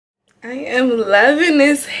I am loving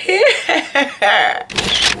this hair.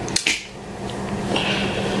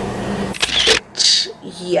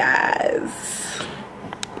 Yes.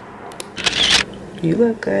 You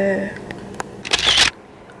look good.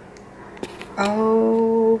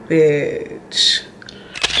 Oh, bitch.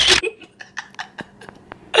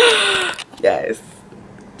 Yes.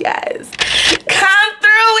 Yes. Come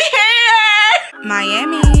through here.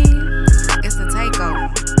 Miami, it's a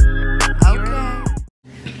takeover.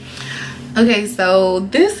 Okay, so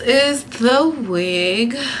this is the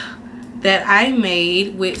wig that I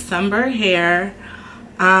made with Sunber hair.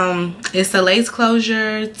 It's a lace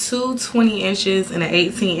closure, two 20 inches and an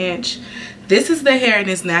 18 inch. This is the hair in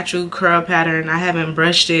its natural curl pattern. I haven't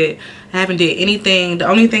brushed it. I haven't did anything. The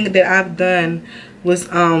only thing that I've done was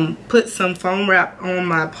put some foam wrap on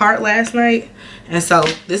my part last night, and so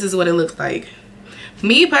this is what it looks like.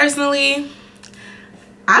 Me personally,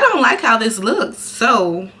 I don't like how this looks,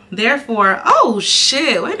 so therefore, oh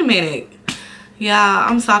shit, wait a minute. Yeah,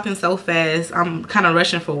 I'm talking so fast. I'm kind of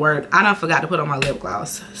rushing for work. I done forgot to put on my lip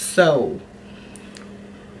gloss. So,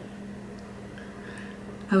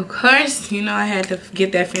 of course, you know I had to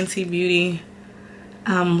get that Fenty Beauty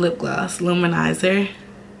lip gloss luminizer.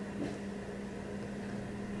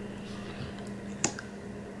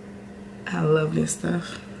 I love this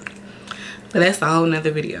stuff. But that's a whole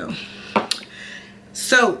nother video.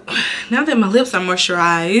 So, now that my lips are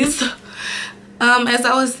moisturized, as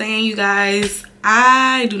I was saying, you guys,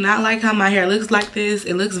 I do not like how my hair looks like this.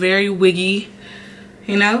 It looks very wiggy,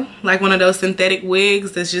 you know, like one of those synthetic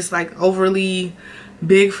wigs that's just like overly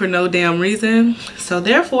big for no damn reason. So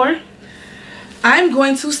therefore, I'm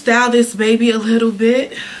going to style this baby a little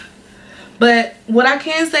bit. But what I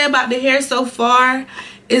can say about the hair so far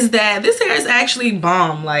is that this hair is actually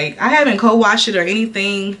bomb. Like, I haven't co-washed it or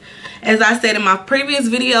anything. As I said in my previous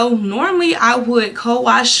video, normally I would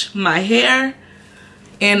co-wash my hair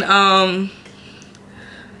and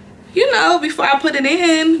you know, before I put it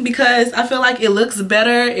in, because I feel like it looks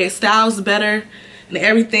better, it styles better and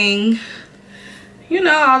everything, you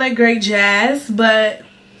know, all that great jazz. But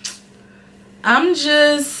I'm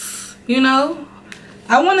just, you know,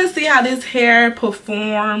 I want to see how this hair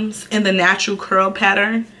performs in the natural curl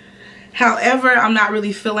pattern. However, I'm not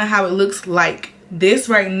really feeling how it looks like this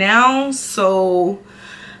right now, so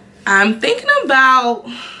I'm thinking about,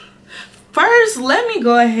 first let me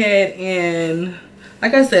go ahead and,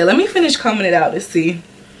 like I said, let me finish combing it out to see.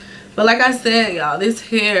 But like I said, y'all, this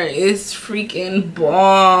hair is freaking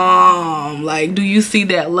bomb. Like, do you see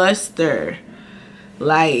that luster?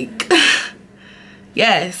 Like,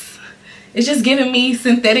 yes, it's just giving me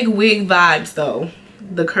synthetic wig vibes though,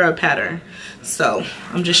 the curl pattern. So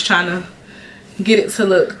I'm just trying to get it to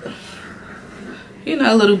look, you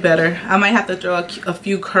know, a little better. I might have to throw a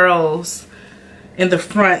few curls in the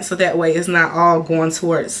front so that way it's not all going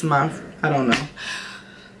towards my, I don't know.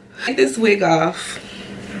 Take this wig off.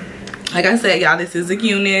 Like I said, y'all, this is a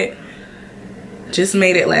unit. Just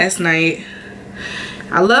made it last night.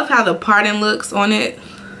 I love how the parting looks on it.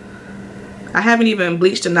 I haven't even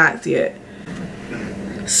bleached the knots yet.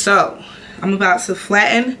 So I'm about to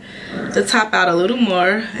flatten the top out a little more,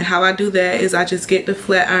 and how I do that is I just get the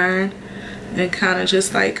flat iron and kind of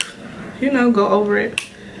just like, you know, go over it.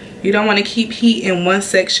 You don't want to keep heat in one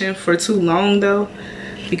section for too long though,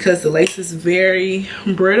 because the lace is very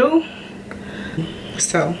brittle.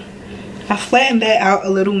 So I flattened that out a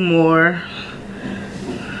little more,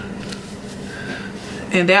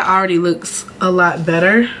 and that already looks a lot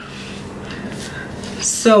better.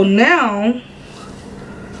 So now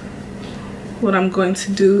what I'm going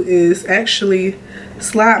to do is actually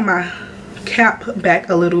slide my cap back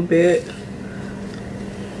a little bit.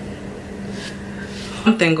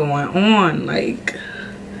 Something going on, like,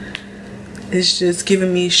 it's just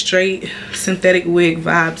giving me straight synthetic wig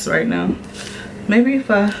vibes right now. Maybe if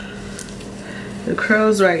the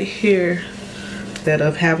curls right here, instead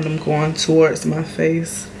of having them going towards my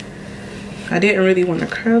face. I didn't really want to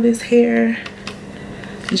curl this hair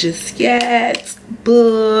just yet,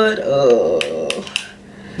 but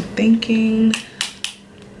thinking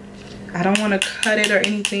I don't want to cut it or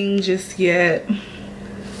anything just yet.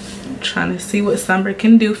 I'm trying to see what Sunber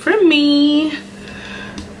can do for me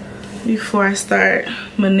before I start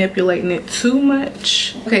manipulating it too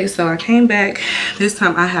much. Okay, so I came back. This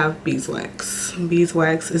time I have beeswax.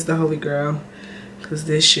 Beeswax is the holy grail, because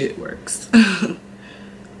this shit works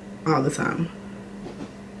all the time.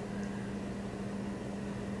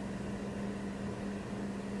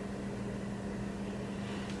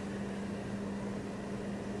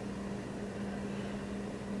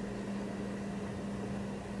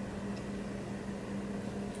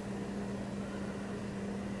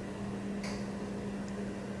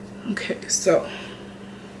 Okay, so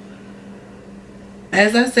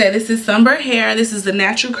as I said, this is Sunber hair. This is the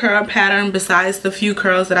natural curl pattern besides the few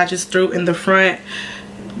curls that I just threw in the front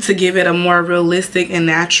to give it a more realistic and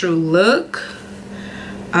natural look.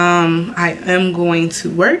 I am going to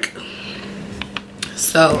work.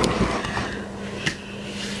 So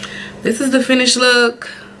this is the finished look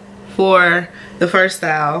for the first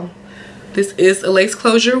style. This is a lace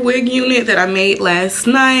closure wig unit that I made last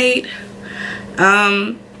night.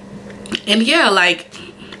 And yeah, like,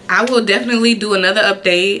 I will definitely do another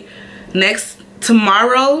update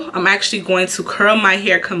tomorrow. I'm actually going to curl my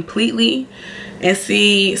hair completely and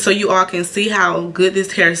see, so you all can see how good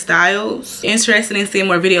this hair styles. Interested in seeing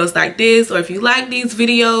more videos like this, or if you like these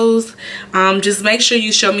videos, just make sure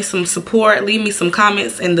you show me some support. Leave me some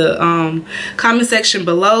comments in the comment section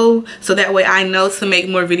below, so that way I know to make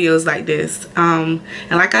more videos like this. And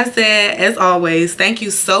like I said, as always, thank you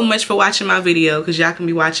so much for watching my video, because y'all can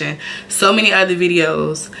be watching so many other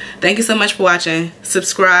videos. Thank you so much for watching.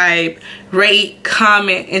 Subscribe, rate,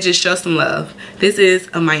 comment, and just show some love. This is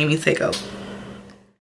a Miami Takeover.